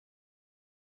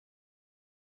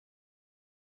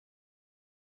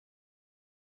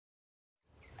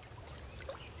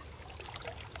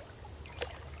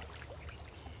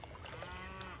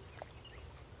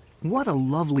What a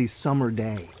lovely summer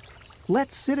day.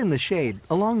 Let's sit in the shade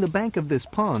along the bank of this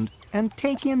pond and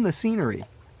take in the scenery.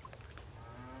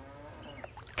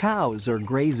 Cows are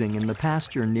grazing in the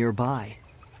pasture nearby.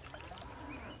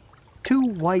 Two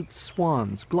white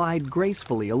swans glide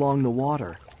gracefully along the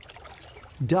water.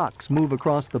 Ducks move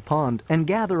across the pond and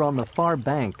gather on the far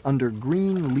bank under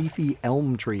green leafy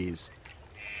elm trees.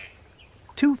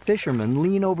 Two fishermen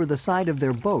lean over the side of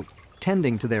their boat,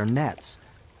 tending to their nets.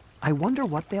 I wonder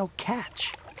what they'll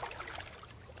catch.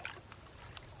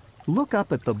 Look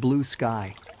up at the blue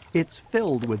sky. It's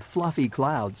filled with fluffy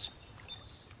clouds.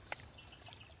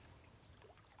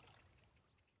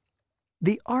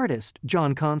 The artist,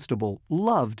 John Constable,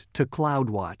 loved to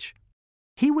cloud watch.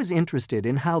 He was interested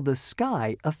in how the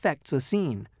sky affects a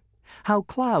scene, how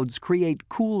clouds create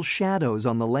cool shadows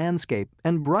on the landscape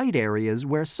and bright areas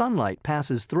where sunlight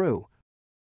passes through.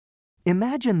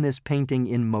 Imagine this painting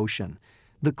in motion,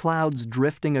 the clouds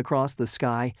drifting across the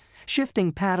sky,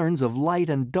 shifting patterns of light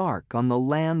and dark on the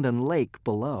land and lake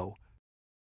below.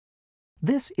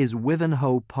 This is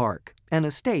Wivenhoe Park, an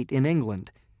estate in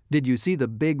England. Did you see the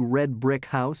big red brick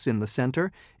house in the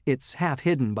center? It's half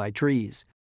hidden by trees.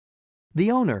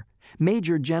 The owner,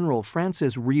 Major General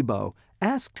Francis Rebo,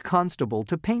 asked Constable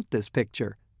to paint this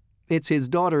picture. It's his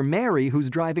daughter Mary who's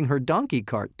driving her donkey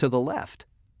cart to the left.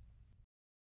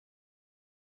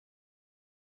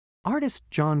 Artist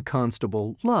John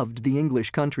Constable loved the English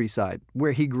countryside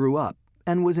where he grew up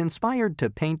and was inspired to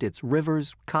paint its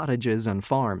rivers, cottages, and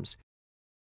farms.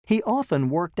 He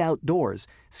often worked outdoors,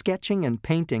 sketching and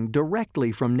painting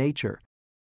directly from nature.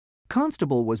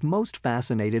 Constable was most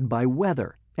fascinated by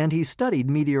weather, and he studied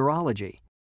meteorology.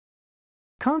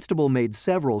 Constable made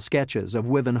several sketches of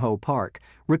Wivenhoe Park,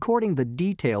 recording the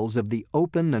details of the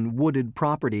open and wooded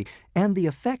property and the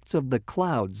effects of the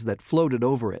clouds that floated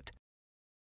over it.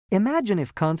 Imagine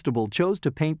if Constable chose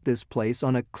to paint this place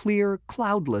on a clear,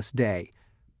 cloudless day.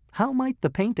 How might the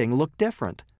painting look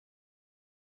different?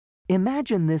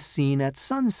 Imagine this scene at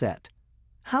sunset.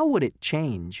 How would it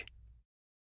change?